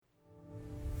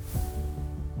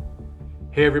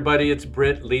Hey everybody, it's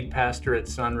Britt, lead pastor at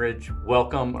Sunridge.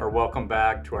 Welcome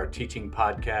back to our teaching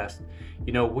podcast.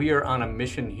 You know, we are on a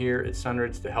mission here at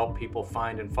Sunridge to help people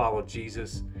find and follow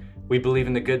Jesus. We believe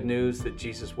in the good news that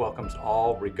Jesus welcomes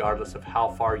all, regardless of how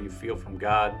far you feel from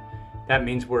God. That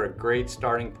means we're a great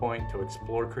starting point to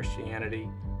explore Christianity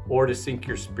or to sink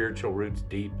your spiritual roots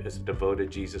deep as a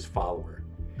devoted Jesus follower.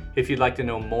 If you'd like to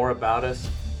know more about us,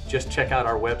 just check out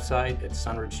our website at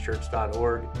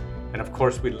sunridgechurch.org. And of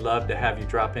course, we'd love to have you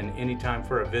drop in anytime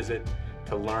for a visit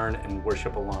to learn and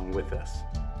worship along with us.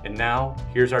 And now,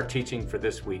 here's our teaching for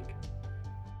this week.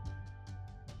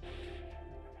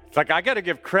 It's like I got to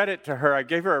give credit to her. I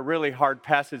gave her a really hard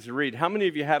passage to read. How many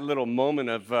of you had a little moment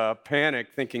of panic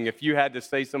thinking if you had to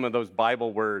say some of those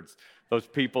Bible words, those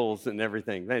peoples and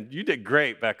everything? Man, you did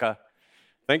great, Becca.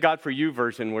 Thank God for you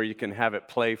version where you can have it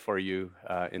play for you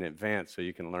in advance so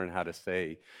you can learn how to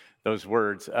say those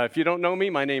words. If you don't know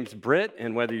me, my name's Britt,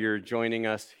 and whether you're joining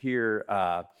us here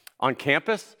on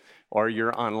campus or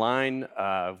you're online,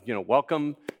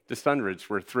 welcome to Sunridge.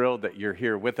 We're thrilled that you're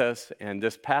here with us. And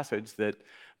this passage that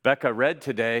Becca read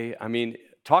today,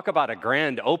 talk about a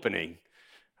grand opening.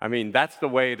 That's the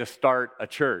way to start a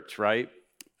church, right?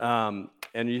 And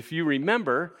if you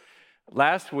remember,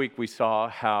 last week we saw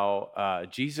how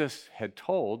Jesus had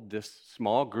told this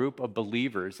small group of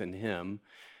believers in him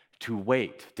to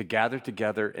wait, to gather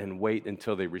together and wait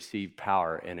until they receive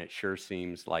power, and it sure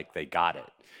seems like they got it.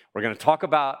 We're going to talk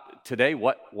about today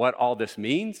what all this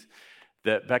means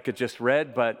that Becca just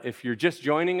read, but if you're just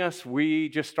joining us, we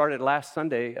just started last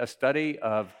Sunday a study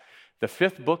of the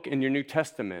fifth book in your New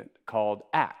Testament called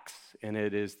Acts, and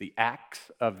it is the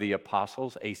Acts of the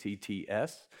Apostles,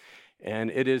 ACTS, and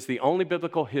it is the only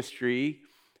biblical history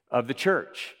of the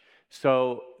church.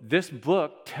 So this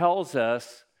book tells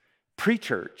us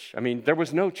pre-church. There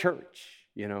was no church,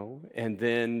 and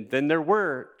then there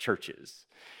were churches.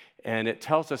 And it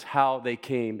tells us how they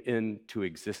came into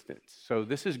existence. So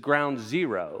this is ground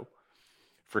zero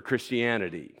for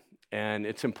Christianity. And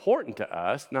it's important to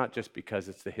us, not just because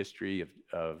it's the history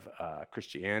of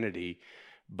Christianity,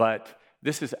 but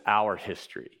this is our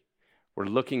history. We're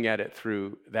looking at it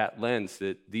through that lens,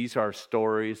 that these are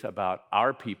stories about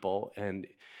our people. And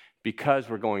because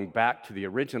we're going back to the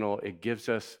original, it gives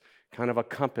us kind of a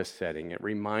compass setting. It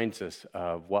reminds us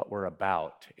of what we're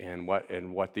about and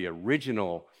what the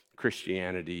original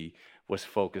Christianity was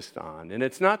focused on. And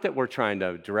it's not that we're trying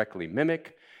to directly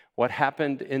mimic what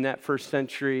happened in that first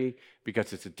century,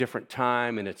 because it's a different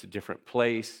time and it's a different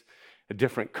place, a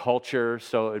different culture.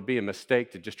 So it'd be a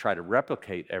mistake to just try to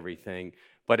replicate everything,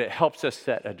 but it helps us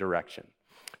set a direction.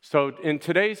 So in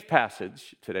today's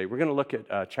passage today, we're going to look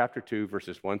at chapter 2,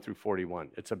 verses 1 through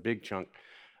 41. It's a big chunk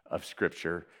of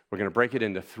Scripture. We're going to break it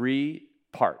into three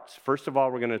parts. First of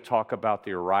all, we're going to talk about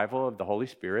the arrival of the Holy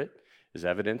Spirit as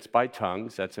evidenced by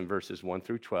tongues. That's in verses 1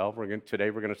 through 12. Today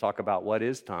we're going to talk about what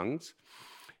is tongues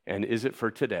and is it for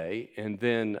today. And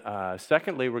then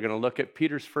secondly, we're going to look at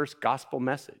Peter's first gospel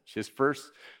message, his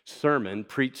first sermon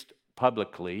preached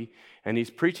publicly, and he's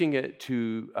preaching it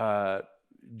to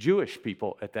Jewish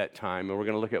people at that time. And we're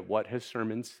going to look at what his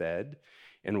sermon said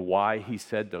and why he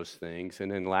said those things.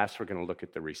 And then last, we're going to look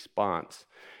at the response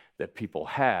that people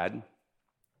had.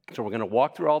 So we're going to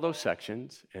walk through all those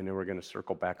sections, and then we're going to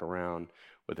circle back around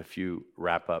with a few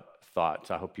wrap-up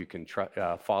thoughts. I hope you can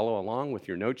follow along with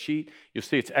your note sheet. You'll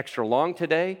see it's extra long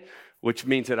today, which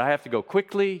means that I have to go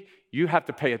quickly. You have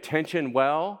to pay attention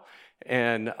well,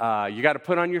 and you got to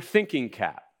put on your thinking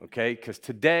cap, okay? Because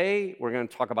today we're going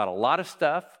to talk about a lot of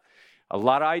stuff. A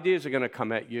lot of ideas are going to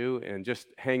come at you, and just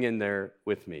hang in there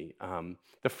with me.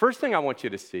 The first thing I want you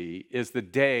to see is the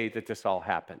day that this all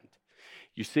happened.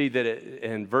 You see that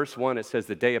in verse 1, it says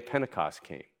the day of Pentecost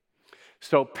came.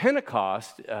 So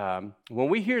Pentecost, when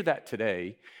we hear that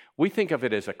today, we think of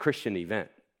it as a Christian event.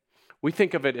 We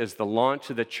think of it as the launch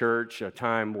of the church, a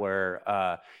time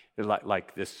where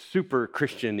like this super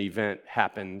Christian event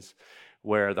happens,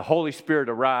 where the Holy Spirit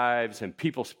arrives and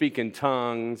people speak in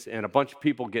tongues and a bunch of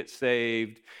people get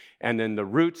saved, and then the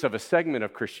roots of a segment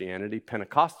of Christianity,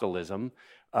 Pentecostalism,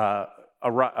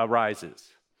 arises.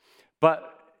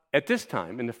 But at this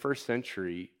time, in the first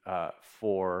century,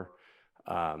 for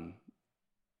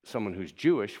someone who's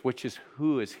Jewish, which is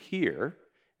who is here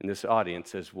in this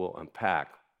audience, as we'll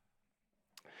unpack,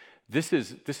 this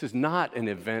is not an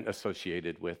event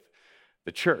associated with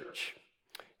the church.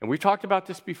 And we've talked about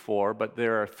this before, but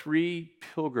there are three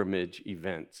pilgrimage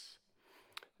events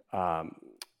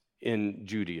in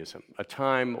Judaism, a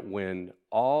time when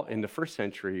in the first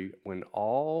century, when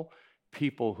all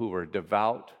people who were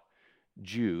devout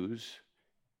Jews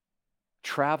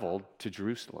traveled to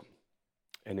Jerusalem.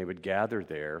 And they would gather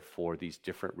there for these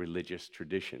different religious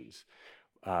traditions.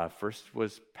 First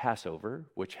was Passover,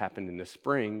 which happened in the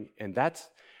spring, and that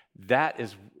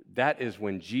is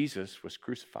when Jesus was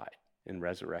crucified and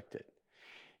resurrected.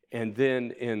 And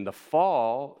then in the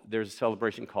fall, there's a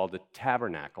celebration called the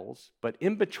Tabernacles, but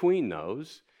in between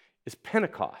those is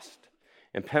Pentecost.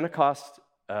 And Pentecost,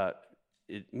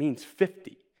 it means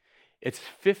 50. It's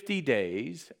 50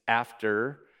 days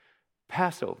after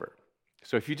Passover.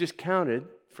 So if you just counted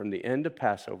from the end of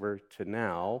Passover to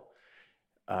now,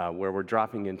 where we're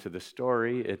dropping into the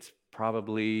story, it's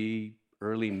probably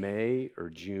early May or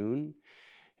June,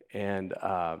 and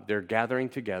they're gathering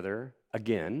together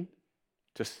again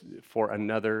for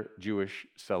another Jewish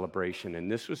celebration. And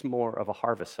this was more of a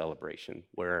harvest celebration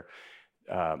where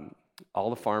all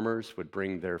the farmers would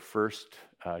bring their first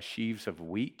sheaves of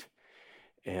wheat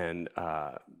and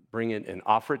bring it and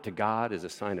offer it to God as a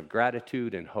sign of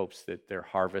gratitude in hopes that their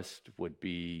harvest would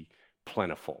be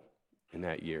plentiful in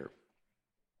that year.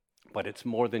 But it's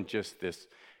more than just this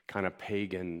kind of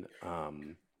pagan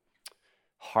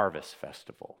harvest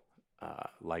festival.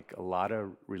 Like a lot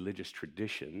of religious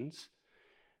traditions,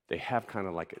 they have kind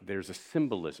of like, there's a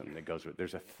symbolism that goes with it.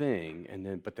 There's a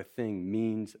thing, but the thing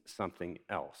means something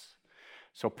else.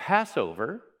 So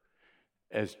Passover,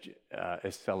 as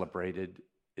celebrated,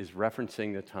 is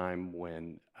referencing the time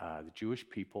when the Jewish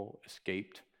people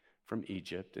escaped from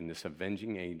Egypt, and this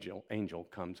avenging angel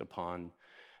comes upon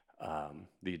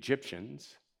the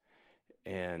Egyptians,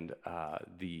 and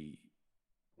the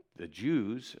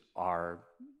Jews are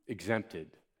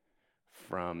exempted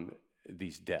from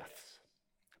these deaths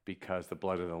because the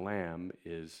blood of the Lamb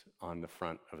is on the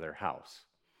front of their house.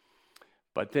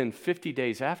 But then 50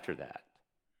 days after that,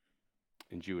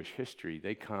 in Jewish history,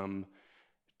 they come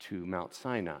to Mount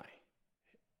Sinai,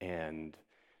 and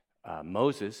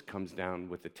Moses comes down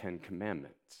with the 10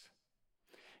 Commandments.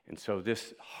 And so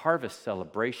this harvest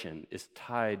celebration is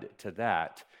tied to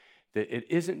that it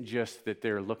isn't just that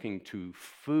they're looking to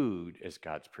food as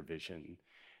God's provision.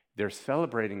 They're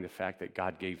celebrating the fact that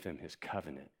God gave them his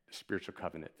covenant, the spiritual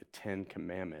covenant, the 10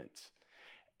 Commandments,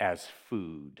 as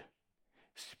food,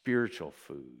 spiritual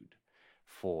food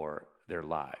for their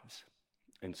lives.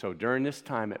 And so during this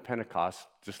time at Pentecost,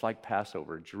 just like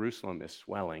Passover, Jerusalem is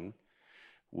swelling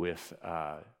with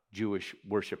Jewish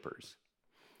worshipers.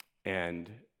 And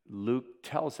Luke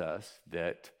tells us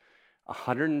that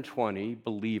 120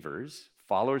 believers,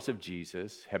 followers of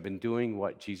Jesus, have been doing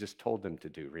what Jesus told them to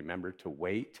do. Remember, to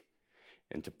wait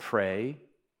and to pray.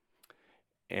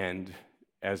 And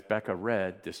as Becca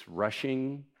read, this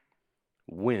rushing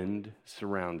wind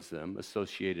surrounds them,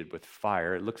 associated with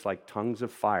fire. It looks like tongues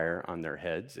of fire on their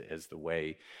heads, as the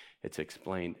way it's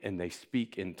explained, and they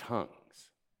speak in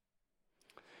tongues.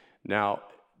 Now,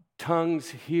 tongues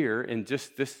here in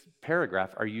just this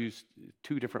paragraph are used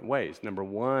two different ways. Number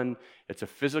one, it's a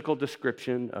physical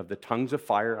description of the tongues of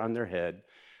fire on their head,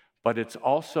 but it's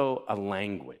also a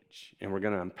language, and we're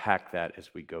going to unpack that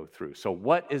as we go through. So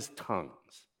what is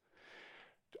tongues?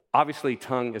 Obviously,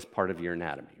 tongue is part of your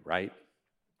anatomy, right?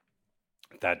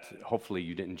 That hopefully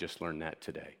you didn't just learn that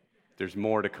today. There's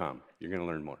more to come. You're going to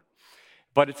learn more.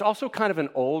 But it's also kind of an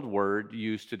old word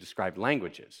used to describe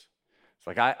languages. It's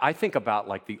like I think about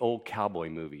like the old cowboy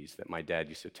movies that my dad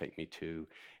used to take me to,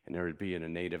 and there would be a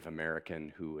Native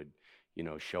American who would,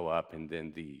 show up, and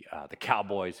then the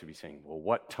cowboys would be saying, "Well,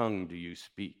 what tongue do you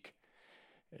speak?"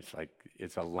 It's like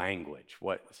it's a language.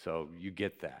 So you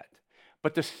get that.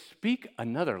 But to speak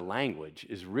another language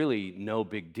is really no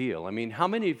big deal. I mean, how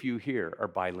many of you here are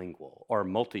bilingual or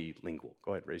multilingual?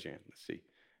 Go ahead, raise your hand. Let's see.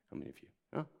 How many of you?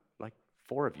 Oh, like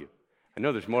 4 of you. I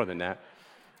know there's more than that.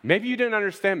 Maybe you didn't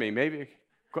understand me. Maybe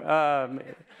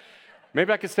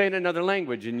I could say it in another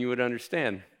language and you would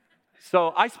understand.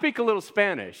 So I speak a little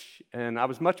Spanish, and I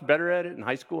was much better at it in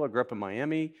high school. I grew up in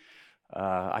Miami.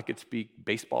 I could speak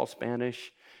baseball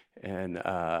Spanish, and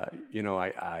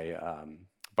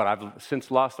but I've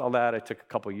since lost all that. I took a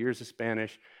couple years of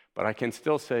Spanish, but I can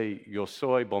still say "Yo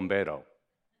soy bombero,"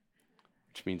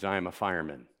 which means I am a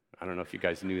fireman. I don't know if you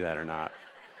guys knew that or not.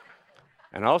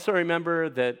 And I also remember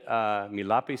that mi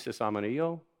lápiz es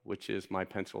amarillo, which is my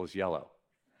pencil is yellow.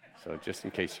 So just in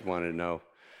case you wanted to know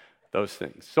those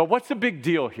things. So what's the big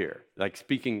deal here, like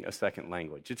speaking a second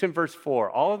language? It's in verse 4.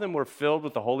 All of them were filled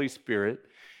with the Holy Spirit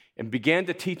and began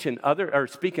to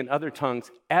speak in other tongues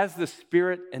as the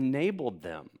Spirit enabled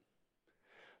them.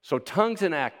 So tongues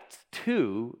in Acts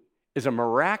 2 is a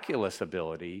miraculous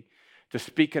ability to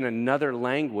speak in another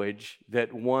language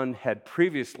that one had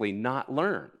previously not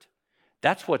learned.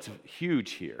 That's what's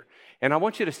huge here. And I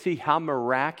want you to see how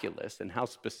miraculous and how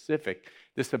specific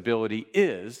this ability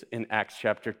is in Acts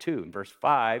chapter 2. In verse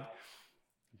 5,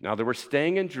 now there were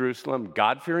staying in Jerusalem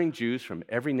God-fearing Jews from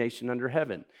every nation under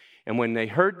heaven. And when they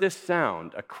heard this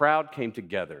sound, a crowd came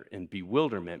together in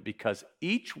bewilderment because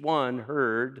each one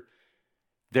heard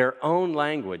their own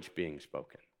language being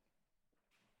spoken.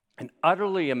 And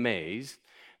utterly amazed,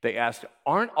 they asked,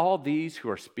 aren't all these who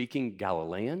are speaking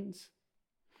Galileans?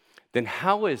 Then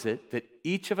how is it that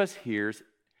each of us hears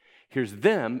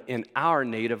them in our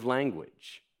native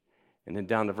language? And then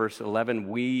down to verse 11,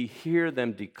 we hear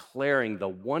them declaring the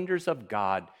wonders of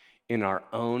God in our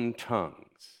own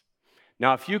tongues.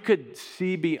 Now, if you could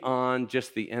see beyond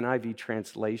just the NIV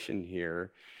translation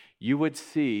here, you would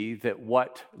see that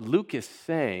what Luke is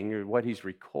saying, or what he's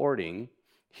recording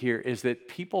here, is that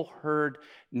people heard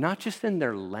not just in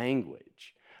their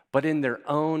language, but in their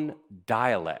own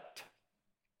dialect.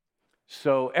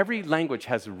 So every language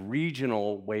has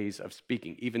regional ways of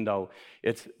speaking, even though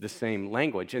it's the same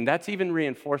language. And that's even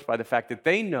reinforced by the fact that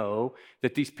they know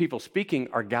that these people speaking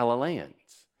are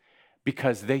Galileans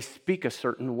because they speak a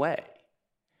certain way.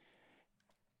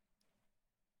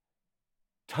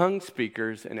 Tongue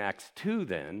speakers in Acts 2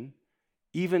 then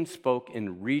even spoke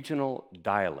in regional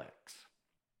dialects.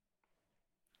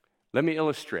 Let me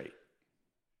illustrate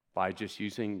by just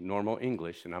using normal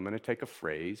English, and I'm going to take a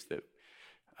phrase that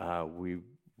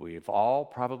we've all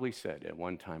probably said at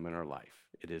one time in our life.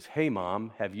 It is, hey,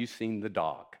 Mom, have you seen the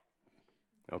dog?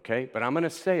 Okay, but I'm going to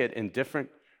say it in different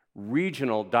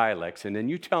regional dialects, and then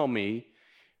you tell me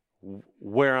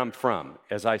where I'm from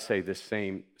as I say this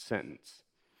same sentence.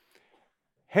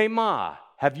 Hey, Ma,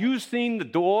 have you seen the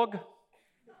dog?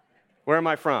 Where am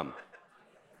I from?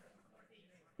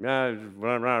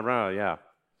 Yeah.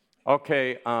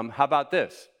 Okay, how about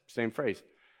this? Same phrase.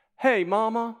 Hey,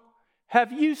 Mama,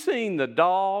 have you seen the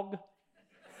dog?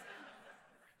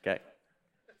 Okay.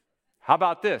 How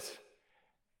about this?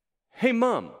 Hey,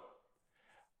 Mom,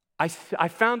 I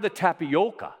found the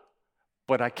tapioca,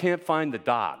 but I can't find the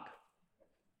dog.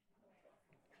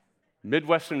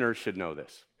 Midwesterners should know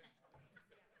this.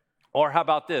 Or how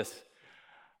about this?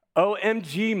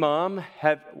 OMG, Mom,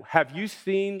 have you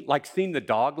seen the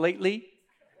dog lately?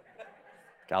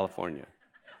 California.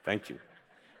 Thank you.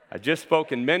 I just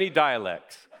spoke in many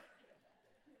dialects.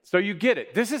 So you get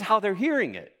it. This is how they're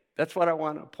hearing it. That's what I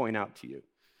want to point out to you.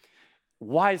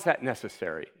 Why is that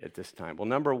necessary at this time? Well,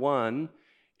 number one,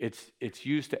 it's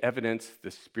used to evidence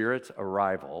the Spirit's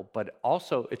arrival, but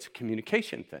also it's a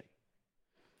communication thing.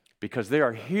 Because they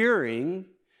are hearing,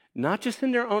 not just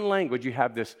in their own language, you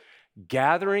have this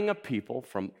gathering of people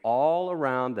from all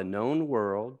around the known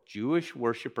world, Jewish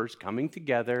worshipers coming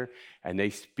together, and they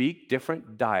speak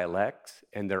different dialects,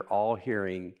 and they're all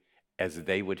hearing as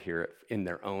they would hear it in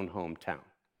their own hometown.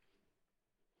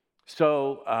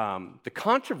 So the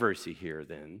controversy here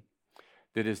then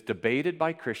that is debated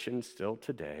by Christians still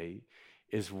today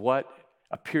is what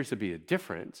appears to be a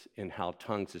difference in how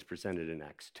tongues is presented in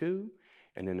Acts 2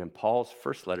 and then in Paul's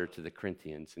first letter to the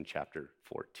Corinthians in chapter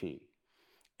 14.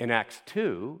 In Acts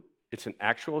 2, it's an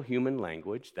actual human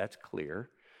language, that's clear,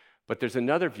 but there's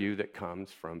another view that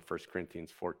comes from 1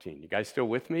 Corinthians 14. You guys still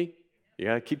with me? You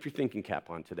got to keep your thinking cap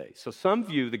on today. So some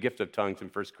view the gift of tongues in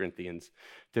 1 Corinthians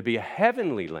to be a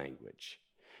heavenly language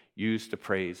used to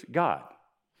praise God.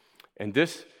 And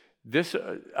this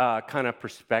kind of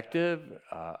perspective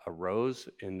arose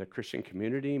in the Christian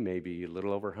community maybe a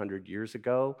little over 100 years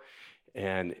ago.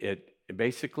 And it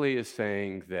basically is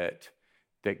saying that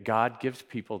God gives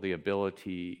people the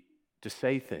ability to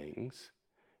say things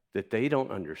that they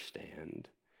don't understand,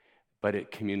 but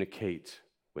it communicates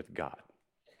with God.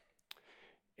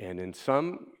 And in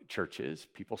some churches,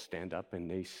 people stand up and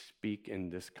they speak in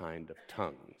this kind of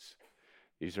tongues.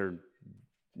 These are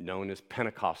known as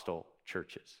Pentecostal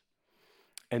churches.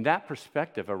 And that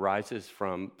perspective arises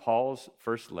from Paul's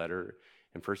first letter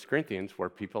in 1 Corinthians, where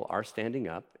people are standing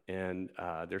up and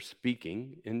they're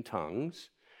speaking in tongues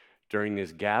during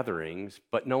these gatherings,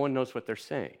 but no one knows what they're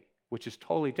saying, which is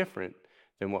totally different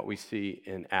than what we see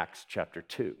in Acts chapter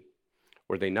 2,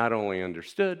 where they not only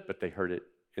understood, but they heard it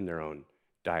in their own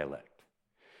dialect.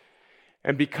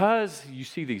 And because you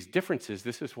see these differences,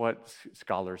 this is what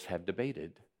scholars have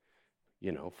debated,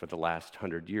 for the last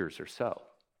 100 years or so.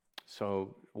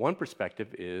 So one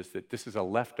perspective is that this is a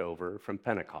leftover from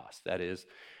Pentecost. That is,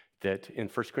 that in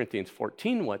 1 Corinthians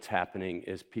 14, what's happening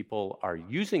is people are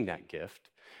using that gift,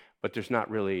 but there's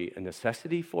not really a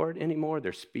necessity for it anymore.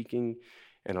 They're speaking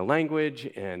in a language,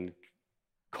 and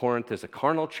Corinth is a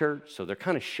carnal church, so they're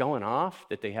kind of showing off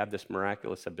that they have this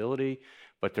miraculous ability,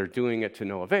 but they're doing it to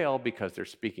no avail because they're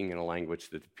speaking in a language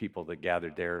that the people that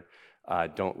gathered there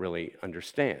don't really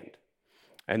understand.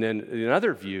 And then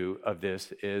another view of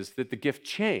this is that the gift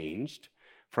changed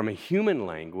from a human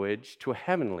language to a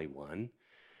heavenly one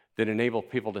that enabled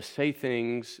people to say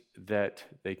things that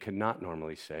they could not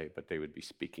normally say, but they would be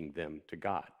speaking them to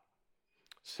God.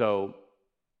 So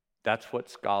that's what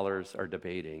scholars are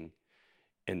debating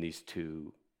in these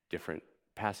two different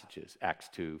passages, Acts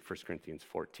 2, 1 Corinthians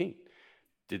 14.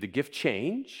 Did the gift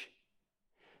change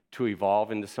to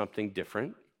evolve into something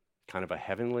different, kind of a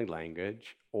heavenly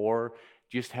language, or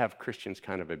just have Christians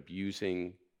kind of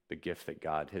abusing the gift that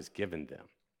God has given them?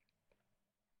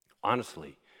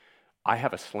 Honestly, I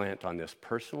have a slant on this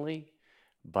personally,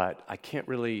 but I can't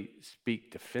really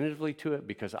speak definitively to it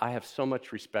because I have so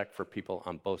much respect for people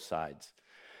on both sides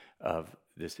of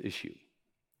this issue.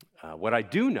 What I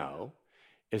do know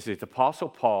is that the Apostle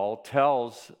Paul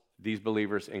tells these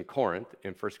believers in Corinth,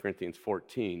 in 1 Corinthians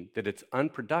 14, that it's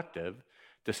unproductive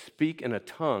to speak in a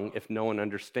tongue if no one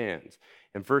understands.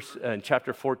 In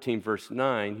chapter 14, verse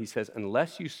 9, he says,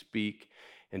 unless you speak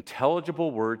intelligible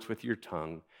words with your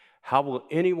tongue, how will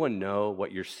anyone know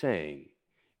what you're saying?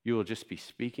 You will just be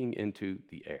speaking into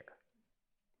the air.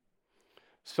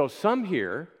 So some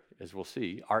here, as we'll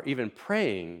see, are even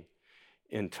praying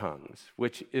in tongues,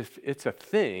 which if it's a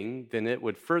thing, then it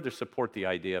would further support the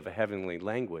idea of a heavenly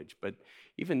language. But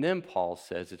even then, Paul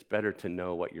says it's better to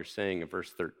know what you're saying. In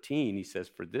verse 13, he says,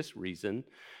 for this reason,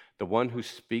 the one who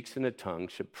speaks in a tongue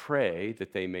should pray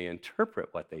that they may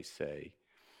interpret what they say.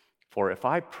 For if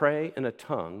I pray in a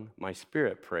tongue, my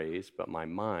spirit prays, but my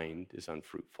mind is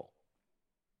unfruitful.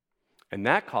 And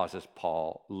that causes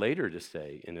Paul later to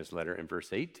say in his letter in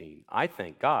verse 18, I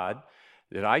thank God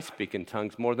that I speak in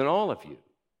tongues more than all of you.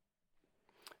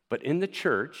 But in the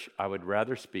church, I would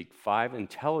rather speak 5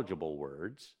 intelligible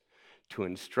words to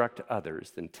instruct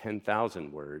others than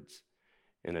 10,000 words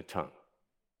in a tongue.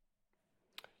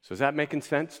 So is that making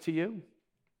sense to you?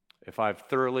 If I've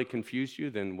thoroughly confused you,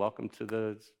 then welcome to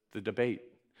the debate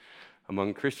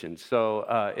among Christians. So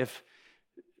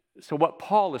what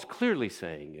Paul is clearly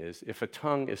saying is if a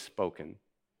tongue is spoken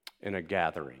in a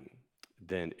gathering,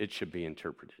 then it should be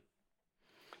interpreted.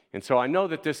 And so I know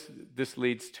that this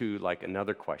leads to like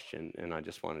another question, and I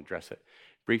just want to address it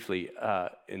briefly.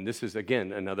 And this is,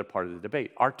 again, another part of the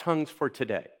debate. Are tongues for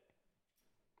today?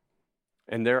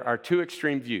 And there are 2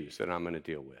 extreme views that I'm going to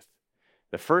deal with.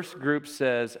 The first group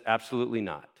says absolutely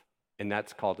not, and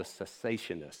that's called a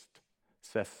cessationist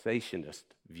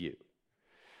view.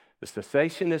 The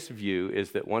cessationist view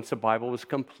is that once the Bible was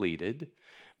completed,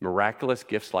 miraculous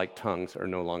gifts like tongues are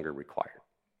no longer required.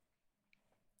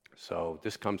 So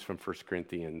this comes from 1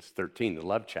 Corinthians 13, the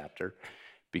love chapter,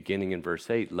 beginning in verse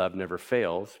 8. Love never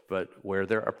fails, but where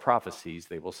there are prophecies,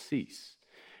 they will cease.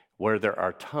 Where there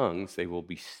are tongues, they will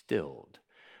be stilled.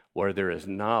 Where there is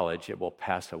knowledge, it will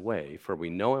pass away. For we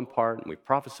know in part and we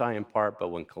prophesy in part, but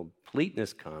when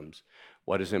completeness comes,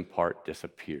 what is in part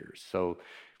disappears. So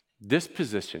this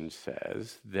position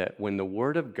says that when the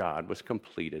Word of God was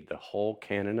completed, the whole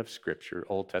canon of Scripture,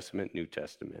 Old Testament, New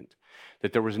Testament,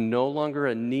 that there was no longer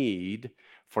a need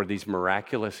for these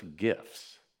miraculous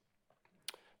gifts.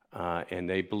 And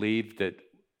they believed that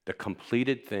the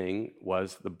completed thing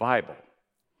was the Bible.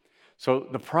 So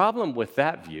the problem with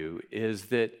that view is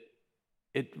that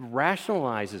it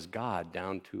rationalizes God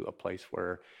down to a place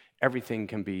where everything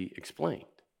can be explained.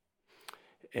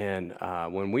 And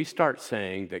when we start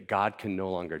saying that God can no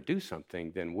longer do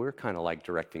something, then we're kind of like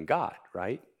directing God,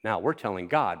 right? Now, we're telling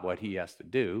God what he has to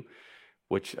do,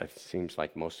 which it seems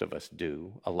like most of us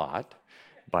do a lot,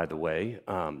 by the way.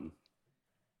 And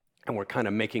we're kind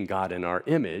of making God in our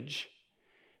image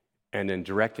and then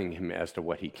directing him as to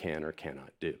what he can or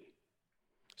cannot do.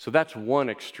 So that's one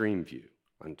extreme view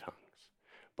on tongues.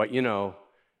 But,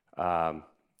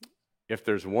 if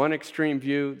there's one extreme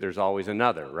view, there's always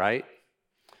another, right?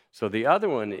 So the other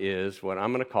one is what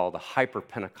I'm going to call the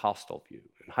hyper-Pentecostal view.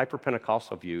 And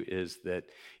hyper-Pentecostal view is that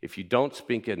if you don't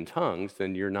speak in tongues,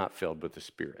 then you're not filled with the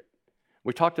Spirit.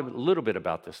 We talked a little bit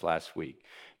about this last week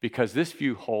because this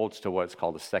view holds to what's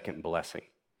called the second blessing.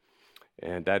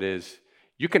 And that is,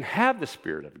 you can have the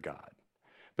Spirit of God,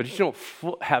 but you don't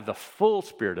have the full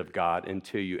Spirit of God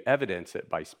until you evidence it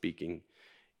by speaking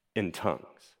in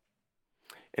tongues.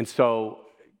 And so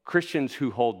Christians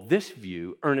who hold this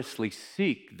view earnestly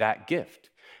seek that gift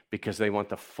because they want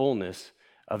the fullness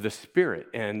of the Spirit.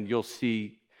 And you'll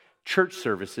see church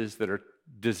services that are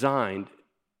designed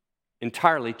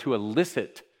entirely to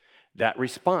elicit that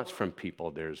response from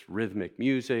people. There's rhythmic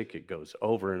music. It goes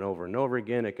over and over and over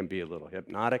again. It can be a little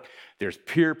hypnotic. There's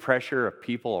peer pressure of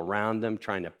people around them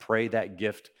trying to pray that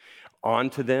gift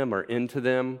onto them or into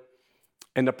them.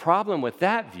 And the problem with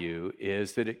that view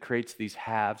is that it creates these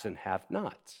haves and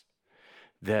have-nots.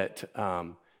 That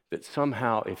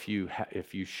somehow, if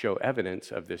you show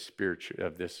evidence of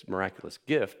this miraculous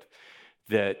gift,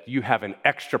 that you have an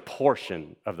extra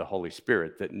portion of the Holy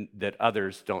Spirit that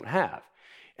others don't have.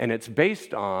 And it's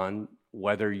based on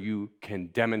whether you can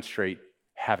demonstrate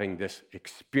having this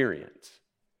experience.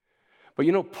 But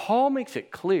Paul makes it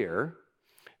clear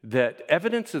that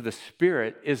evidence of the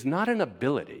Spirit is not an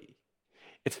ability.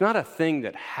 It's not a thing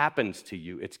that happens to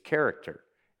you, it's character.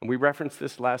 And we referenced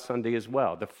this last Sunday as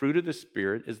well. The fruit of the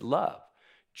Spirit is love,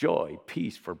 joy,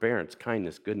 peace, forbearance,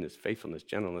 kindness, goodness, faithfulness,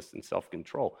 gentleness, and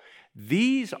self-control.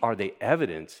 These are the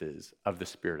evidences of the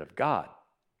Spirit of God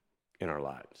in our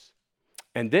lives.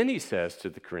 And then he says to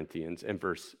the Corinthians in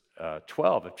verse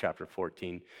 12 of chapter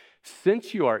 14,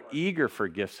 since you are eager for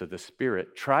gifts of the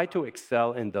Spirit, try to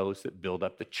excel in those that build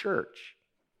up the church.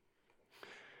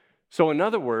 So in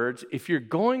other words, if you're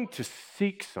going to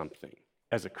seek something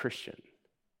as a Christian,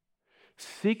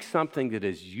 seek something that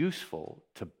is useful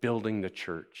to building the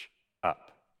church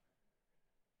up.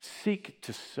 Seek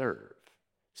to serve.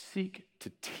 Seek to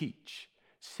teach.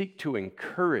 Seek to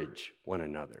encourage one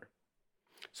another.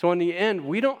 So in the end,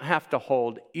 we don't have to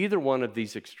hold either one of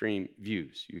these extreme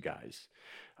views, you guys.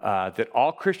 That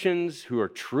all Christians who are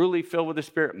truly filled with the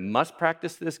Spirit must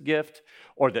practice this gift,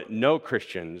 or that no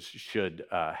Christians should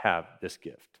have this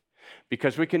gift.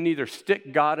 Because we can neither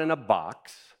stick God in a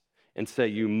box and say,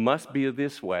 you must be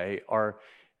this way,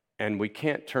 and we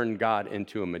can't turn God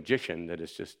into a magician that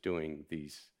is just doing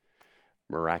these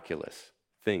miraculous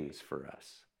things for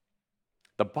us.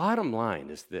 The bottom line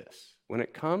is this: when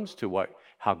it comes to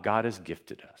how God has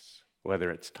gifted us, whether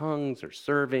it's tongues or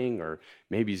serving, or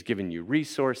maybe he's given you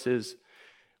resources,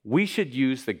 we should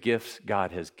use the gifts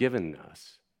God has given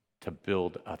us to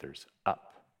build others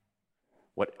up.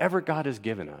 Whatever God has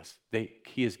given us,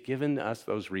 he has given us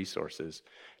those resources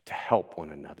to help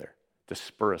one another, to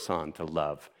spur us on to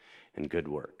love and good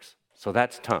works. So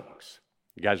that's tongues.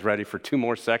 You guys ready for 2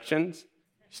 more sections?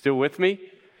 Still with me?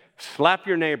 Slap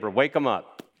your neighbor, wake them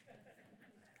up.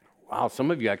 Wow,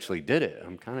 some of you actually did it.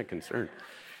 I'm kind of concerned.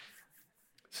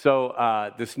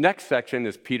 So this next section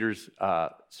is Peter's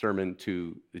sermon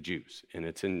to the Jews, and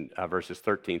it's in verses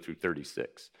 13 through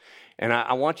 36. And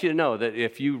I want you to know that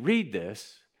if you read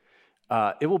this,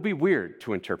 it will be weird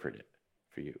to interpret it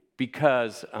for you,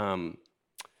 because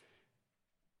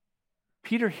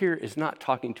Peter here is not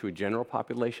talking to a general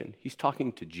population. He's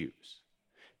talking to Jews,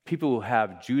 people who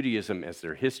have Judaism as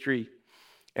their history,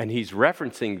 and he's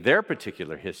referencing their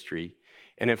particular history.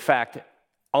 And in fact,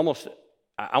 almost,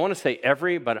 I want to say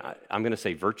every, but I'm going to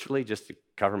say virtually, just to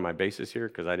cover my bases here,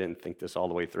 because I didn't think this all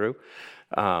the way through.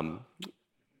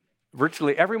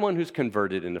 Virtually everyone who's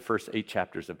converted in the first 8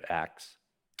 chapters of Acts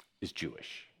is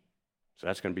Jewish. So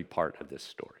that's going to be part of this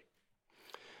story.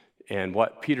 And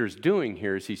what Peter's doing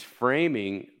here is he's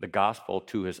framing the gospel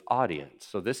to his audience.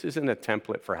 So this isn't a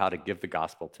template for how to give the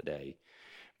gospel today,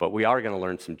 but we are going to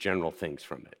learn some general things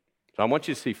from it. So I want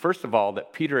you to see, first of all,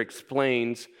 that Peter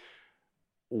explains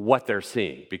what they're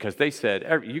seeing, because they said,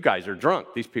 you guys are drunk.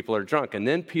 These people are drunk. And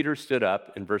then Peter stood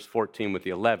up in verse 14 with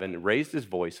the 11, raised his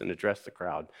voice and addressed the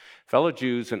crowd. Fellow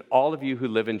Jews and all of you who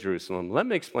live in Jerusalem, let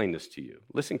me explain this to you.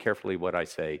 Listen carefully what I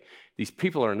say. These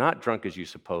people are not drunk as you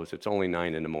suppose. It's only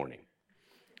 9 a.m.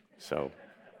 So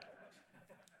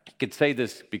you could say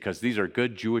this because these are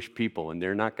good Jewish people and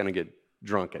they're not going to get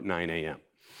drunk at 9 a.m.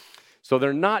 So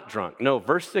they're not drunk. No,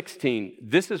 verse 16,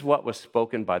 this is what was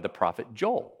spoken by the prophet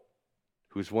Joel,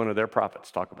 who's one of their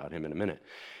prophets. Talk about him in a minute.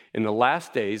 In the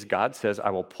last days, God says, I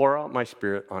will pour out my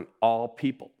Spirit on all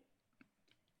people.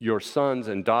 Your sons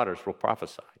and daughters will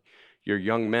prophesy. Your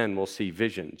young men will see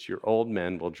visions. Your old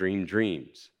men will dream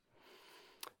dreams.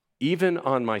 Even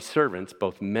on my servants,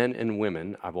 both men and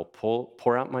women, I will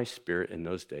pour out my Spirit in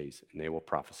those days, and they will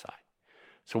prophesy.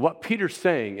 So what Peter's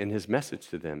saying in his message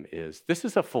to them is, this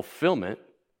is a fulfillment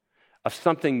of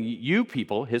something you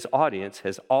people, his audience,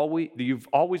 you've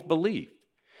always believed.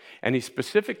 And he's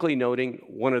specifically noting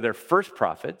one of their first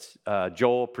prophets.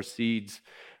 Joel precedes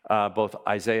both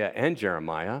Isaiah and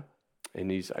Jeremiah,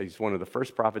 and he's one of the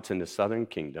first prophets in the southern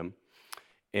kingdom.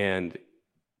 And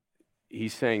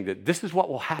he's saying that this is what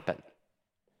will happen.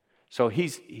 So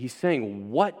he's saying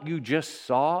what you just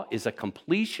saw is a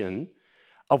completion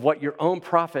of what your own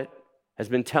prophet has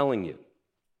been telling you.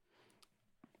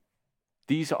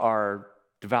 These are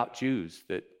devout Jews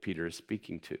that Peter is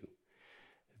speaking to.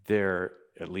 They're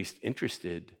at least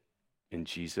interested in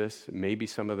Jesus. Maybe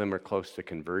some of them are close to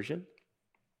conversion.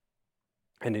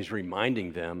 And he's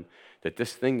reminding them that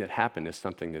this thing that happened is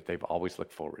something that they've always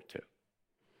looked forward to.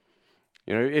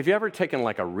 You know, have you ever taken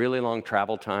like a really long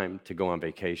travel time to go on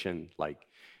vacation? Like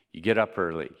you get up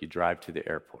early, you drive to the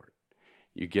airport,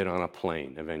 you get on a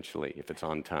plane eventually if it's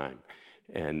on time,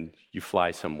 and you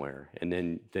fly somewhere, and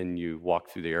then you walk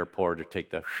through the airport or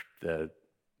take the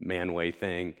manway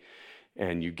thing,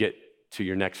 and you get to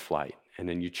your next flight, and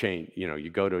then you change, you know, you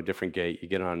go to a different gate, you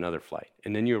get on another flight,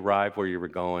 and then you arrive where you were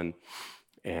going,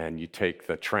 and you take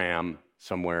the tram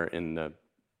somewhere in the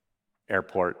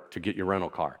airport to get your rental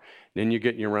car. Then you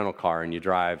get in your rental car and you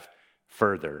drive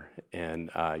further, and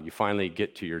you finally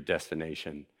get to your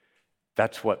destination.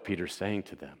 That's what Peter's saying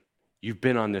to them. You've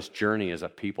been on this journey as a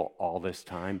people all this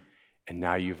time, and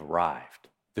now you've arrived.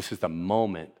 This is the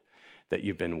moment that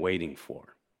you've been waiting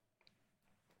for.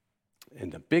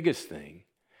 And the biggest thing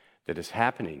that is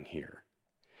happening here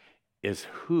is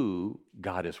who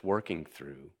God is working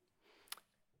through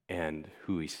and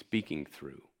who he's speaking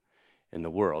through in the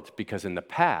world. Because in the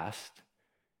past,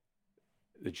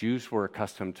 the Jews were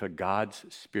accustomed to God's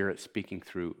Spirit speaking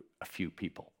through a few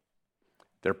people.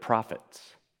 They're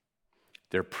prophets,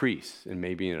 they're priests, and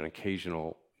maybe an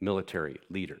occasional military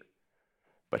leader.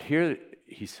 But here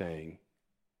he's saying,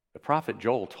 the prophet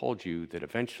Joel told you that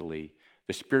eventually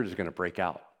the Spirit is going to break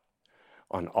out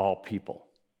on all people.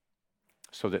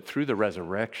 So that through the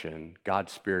resurrection,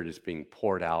 God's Spirit is being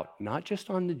poured out, not just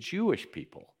on the Jewish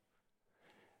people,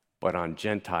 but on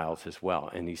Gentiles as well.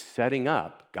 And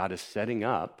God is setting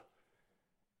up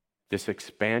this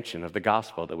expansion of the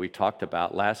gospel that we talked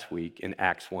about last week in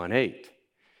Acts 1:8.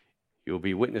 You will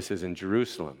be witnesses in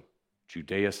Jerusalem,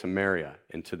 Judea, Samaria,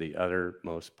 and to the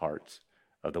uttermost parts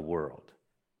of the world.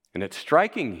 And it's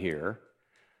striking here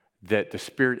that the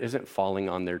Spirit isn't falling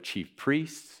on their chief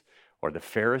priests or the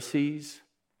Pharisees.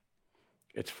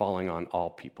 It's falling on all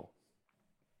people.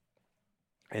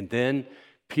 And then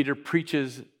Peter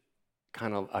preaches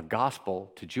kind of a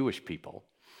gospel to Jewish people.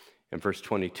 In verse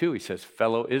 22, he says,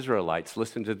 fellow Israelites,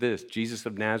 listen to this. Jesus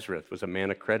of Nazareth was a man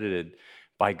accredited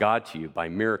by God to you by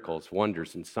miracles,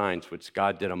 wonders, and signs, which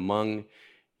God did among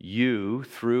you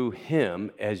through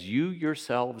him, as you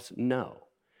yourselves know.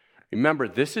 Remember,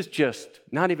 this is just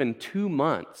not even 2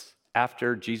 months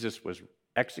after Jesus was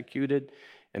executed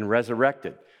and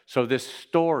resurrected. So this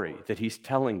story that he's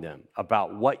telling them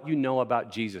about what you know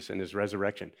about Jesus and his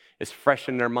resurrection is fresh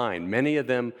in their mind. Many of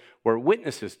them were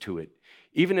witnesses to it.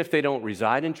 Even if they don't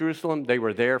reside in Jerusalem, they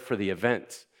were there for the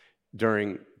events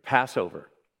during Passover.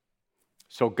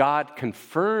 So God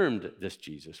confirmed this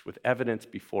Jesus with evidence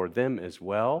before them as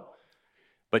well.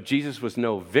 But Jesus was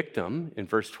no victim. In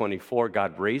verse 24,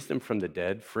 God raised him from the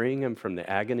dead, freeing him from the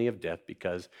agony of death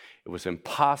because it was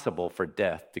impossible for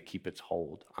death to keep its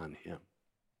hold on him.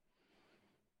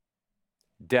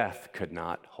 Death could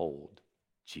not hold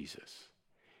Jesus.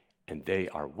 And they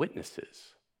are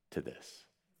witnesses to this.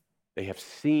 They have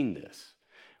seen this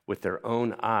with their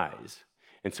own eyes.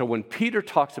 And so when Peter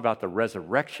talks about the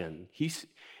resurrection,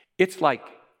 it's like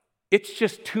it's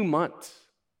just 2 months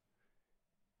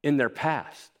in their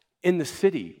past, in the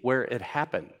city where it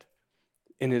happened.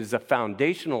 And it is a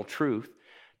foundational truth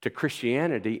to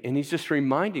Christianity, and he's just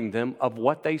reminding them of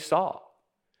what they saw,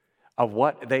 of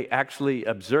what they actually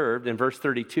observed. In verse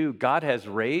 32, God has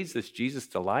raised this Jesus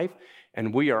to life,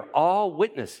 and we are all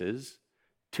witnesses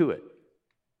to it.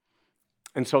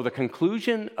 And so the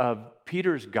conclusion of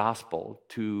Peter's gospel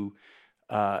to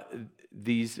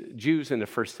these Jews in the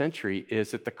first century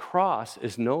is that the cross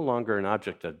is no longer an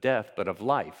object of death, but of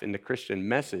life. And the Christian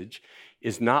message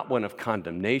is not one of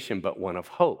condemnation, but one of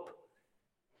hope.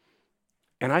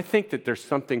 And I think that there's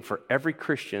something for every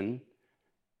Christian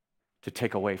to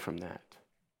take away from that.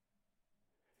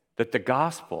 That the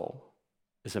gospel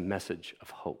is a message of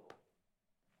hope.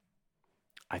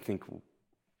 I think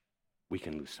we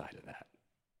can lose sight of that.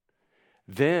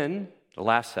 Then, the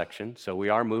last section, so we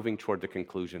are moving toward the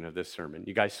conclusion of this sermon.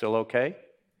 You guys still okay?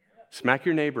 Smack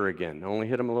your neighbor again. Only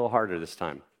hit him a little harder this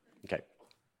time. Okay.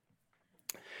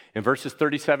 In verses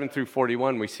 37 through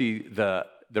 41, we see the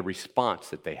response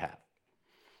that they have.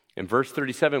 In verse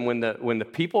 37, when the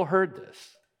people heard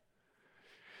this,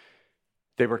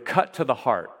 they were cut to the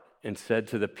heart and said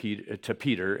to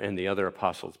Peter and the other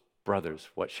apostles, brothers,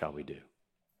 what shall we do?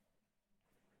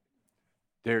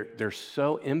 They're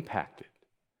so impacted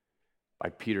by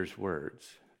Peter's words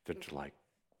that they're like,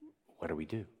 what do we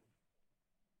do?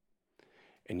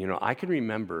 And I can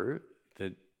remember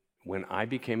that when I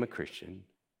became a Christian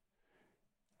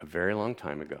a very long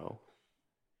time ago,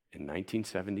 in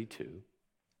 1972,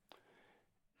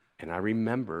 and I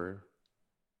remember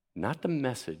Not the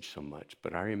message so much,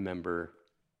 but I remember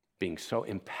being so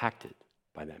impacted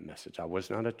by that message. I was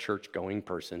not a church-going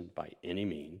person by any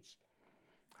means.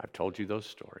 I've told you those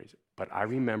stories. But I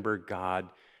remember God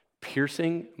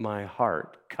piercing my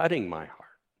heart, cutting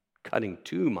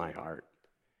to my heart,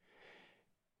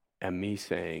 and me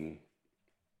saying,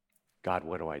 God,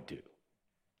 what do I do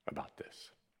about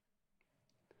this?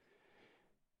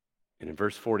 And in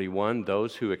verse 41,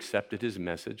 those who accepted his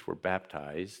message were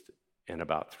baptized, and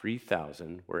about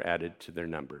 3,000 were added to their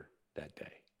number that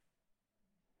day.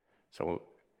 So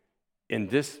in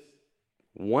this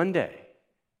one day,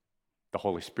 the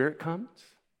Holy Spirit comes,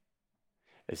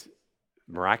 as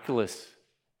miraculous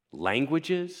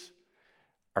languages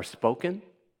are spoken.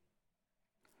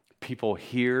 People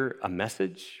hear a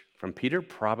message from Peter.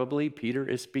 Probably Peter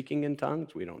is speaking in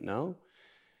tongues. We don't know.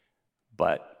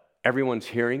 But everyone's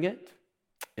hearing it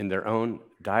in their own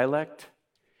dialect.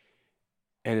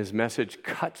 And his message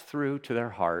cuts through to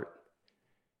their heart.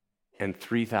 And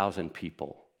 3,000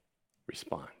 people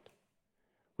respond.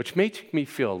 Which makes me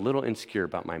feel a little insecure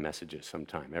about my messages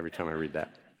sometime, every time I read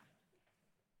that.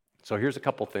 So here's a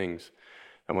couple things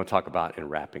I want to talk about in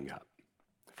wrapping up.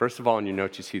 First of all, in your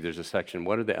notes, you see there's a section,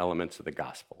 what are the elements of the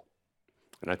gospel?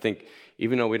 And I think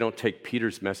even though we don't take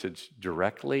Peter's message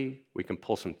directly, we can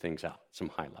pull some things out, some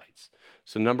highlights.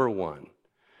 So number one,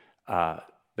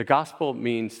 the gospel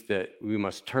means that we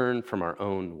must turn from our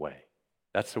own way.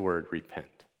 That's the word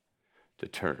repent, to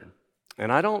turn.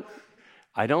 And I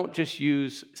don't just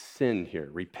use sin here,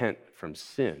 repent from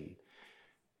sin,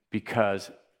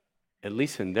 because at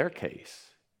least in their case,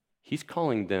 he's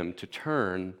calling them to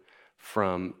turn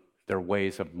from their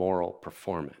ways of moral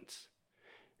performance.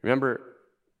 Remember,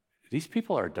 these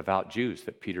people are devout Jews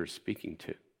that Peter's speaking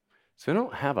to. So they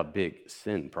don't have a big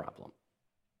sin problem.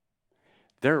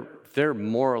 They're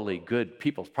morally good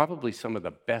people, probably some of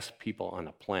the best people on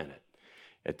the planet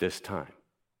at this time.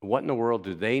 What in the world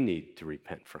do they need to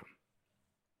repent from?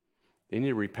 They need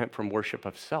to repent from worship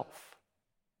of self.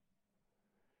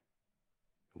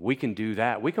 We can do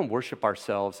that. We can worship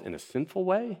ourselves in a sinful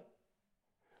way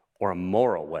or a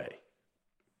moral way.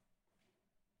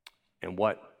 And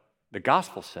what the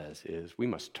gospel says is we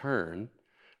must turn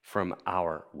from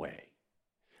our way,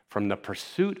 from the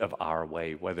pursuit of our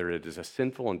way, whether it is a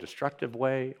sinful and destructive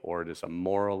way or it is a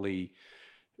morally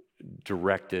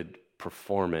directed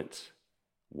performance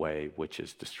way, which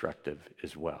is destructive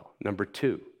as well. Number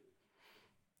two,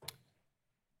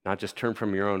 not just turn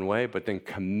from your own way, but then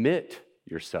commit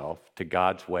yourself to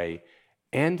God's way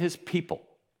and his people.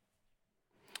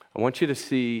 I want you to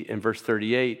see in verse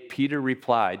 38, Peter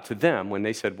replied to them when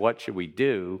they said, what should we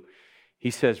do?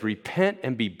 He says, repent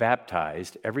and be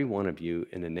baptized, every one of you,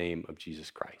 in the name of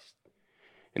Jesus Christ.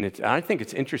 And I think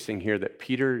it's interesting here that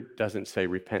Peter doesn't say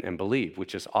repent and believe,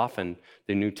 which is often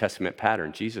the New Testament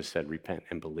pattern. Jesus said repent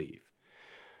and believe.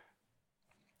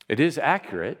 It is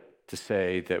accurate to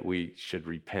say that we should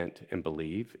repent and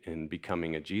believe in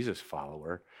becoming a Jesus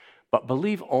follower, but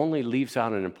believe only leaves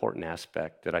out an important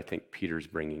aspect that I think Peter's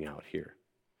bringing out here.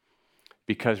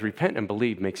 Because repent and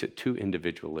believe makes it too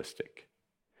individualistic.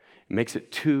 It makes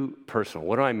it too personal.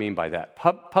 What do I mean by that?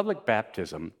 Public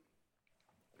baptism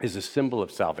is a symbol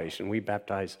of salvation. We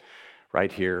baptize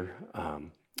right here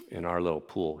in our little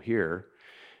pool here.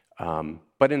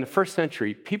 But in the first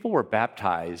century, people were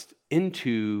baptized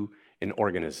into an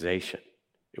organization.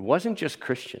 It wasn't just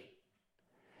Christian.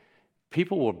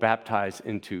 People were baptized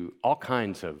into all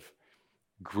kinds of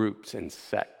groups and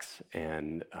sects,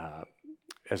 and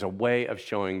as a way of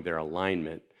showing their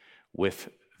alignment with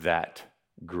that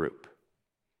group.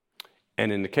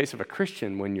 And in the case of a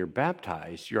Christian, when you're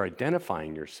baptized, you're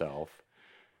identifying yourself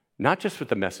not just with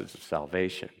the message of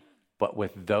salvation, but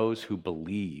with those who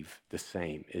believe the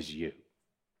same as you.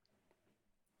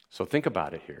 So think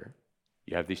about it here.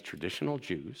 You have these traditional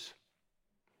Jews,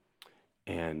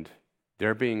 and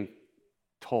they're being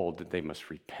told that they must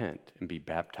repent and be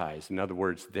baptized. In other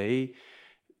words,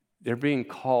 they're being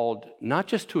called not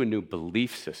just to a new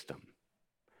belief system,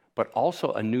 but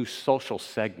also a new social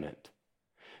segment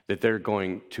that they're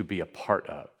going to be a part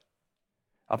of.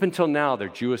 Up until now, they're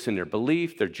Jewish in their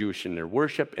belief, they're Jewish in their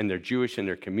worship, and they're Jewish in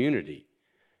their community.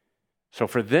 So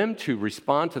for them to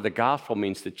respond to the gospel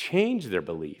means to change their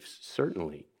beliefs,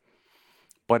 certainly.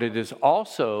 But it is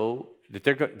also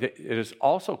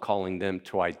calling them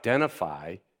to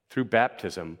identify through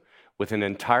baptism with an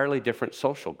entirely different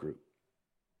social group.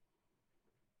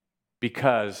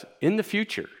 Because in the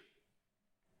future,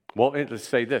 well, let's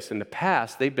say this, in the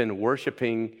past, they've been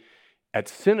worshiping at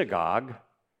synagogue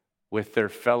with their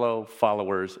fellow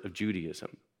followers of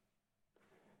Judaism.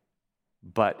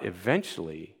 But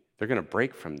eventually, they're going to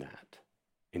break from that.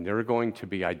 And they're going to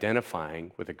be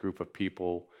identifying with a group of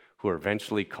people who are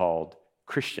eventually called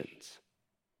Christians.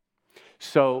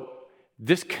 So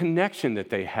this connection that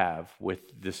they have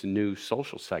with this new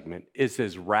social segment is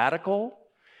as radical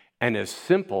and as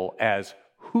simple as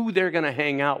who they're going to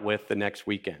hang out with the next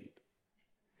weekend.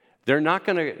 They're not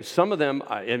going to, some of them,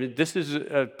 this is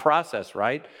a process,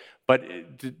 right? But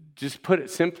just put it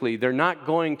simply, they're not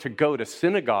going to go to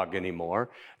synagogue anymore.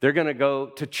 They're going to go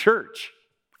to church.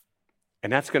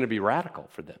 And that's going to be radical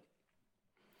for them.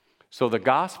 So the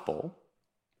gospel,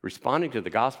 responding to the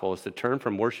gospel, is to turn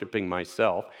from worshiping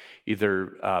myself,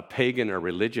 either pagan or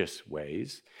religious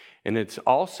ways, and it's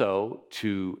also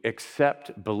to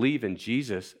accept, believe in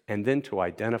Jesus, and then to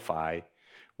identify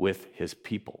with his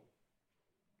people.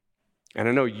 And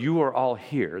I know you are all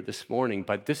here this morning,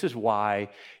 but this is why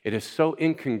it is so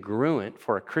incongruent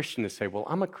for a Christian to say, well,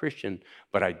 I'm a Christian,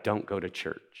 but I don't go to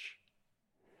church.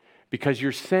 Because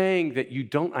you're saying that you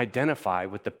don't identify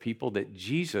with the people that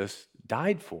Jesus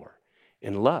died for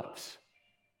and loves,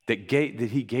 that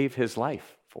he gave his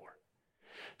life for.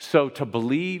 So to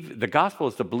believe, the gospel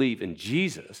is to believe in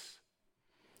Jesus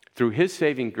through his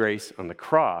saving grace on the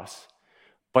cross,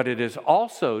 but it is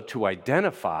also to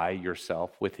identify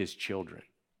yourself with his children.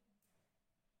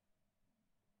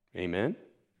 Amen?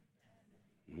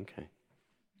 Okay.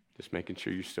 Just making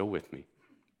sure you're still with me.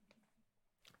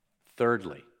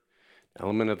 Thirdly, the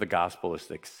element of the gospel is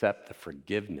to accept the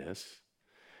forgiveness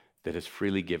that is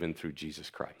freely given through Jesus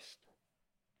Christ.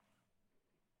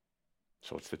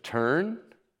 So it's to turn,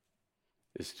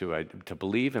 is to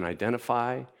believe and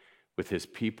identify with his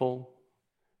people,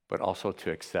 but also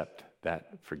to accept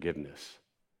that forgiveness.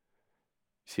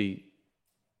 See,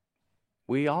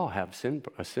 we all have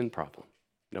a sin problem,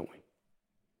 don't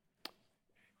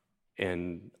we?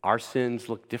 And our sins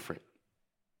look different.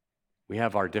 We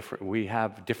have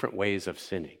different ways of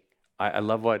sinning. I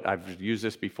love what, I've used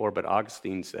this before, but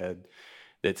Augustine said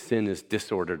that sin is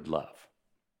disordered love.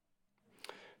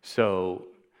 So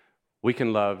we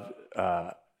can love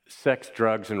sex,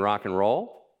 drugs, and rock and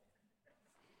roll.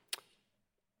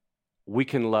 We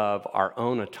can love our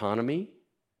own autonomy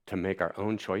to make our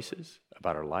own choices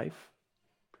about our life.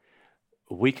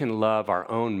 We can love our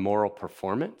own moral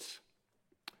performance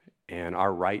and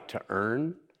our right to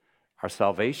earn our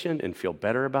salvation and feel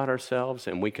better about ourselves,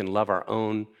 and we can love our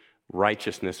own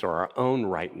righteousness or our own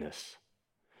rightness,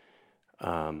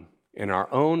 and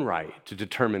our own right to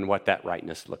determine what that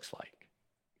rightness looks like.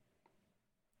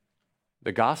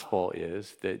 The gospel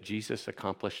is that Jesus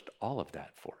accomplished all of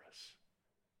that for us.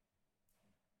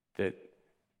 That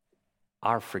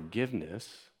our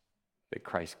forgiveness that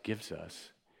Christ gives us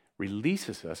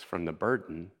releases us from the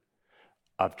burden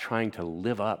of trying to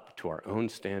live up to our own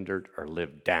standard or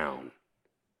live down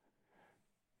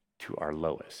to our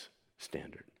lowest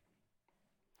standard.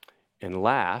 And the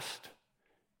last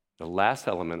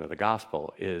element of the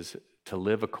gospel is to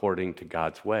live according to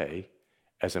God's way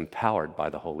as empowered by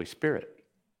the Holy Spirit.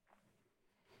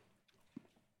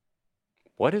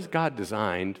 What has God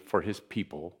designed for his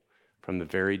people from the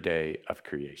very day of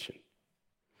creation?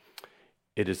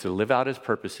 It is to live out his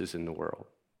purposes in the world,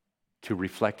 to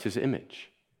reflect his image.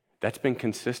 That's been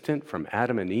consistent from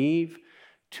Adam and Eve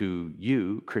to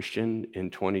you, Christian,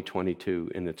 in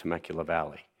 2022 in the Temecula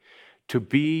Valley. To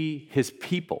be his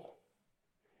people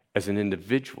as an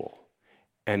individual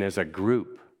and as a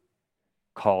group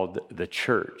called the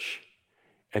church,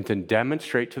 and to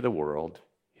demonstrate to the world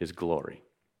his glory,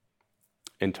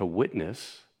 and to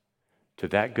witness to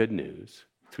that good news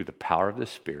through the power of the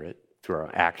Spirit, through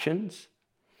our actions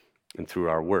and through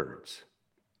our words.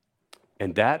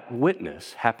 And that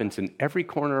witness happens in every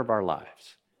corner of our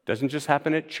lives. It doesn't just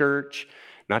happen at church,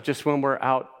 not just when we're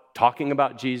out talking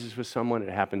about Jesus with someone. It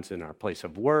happens in our place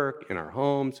of work, in our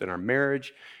homes, in our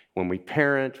marriage, when we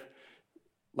parent,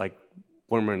 like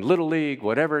when we're in Little League,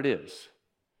 whatever it is.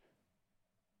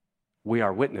 We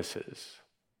are witnesses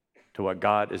to what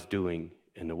God is doing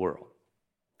in the world.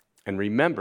 And remember,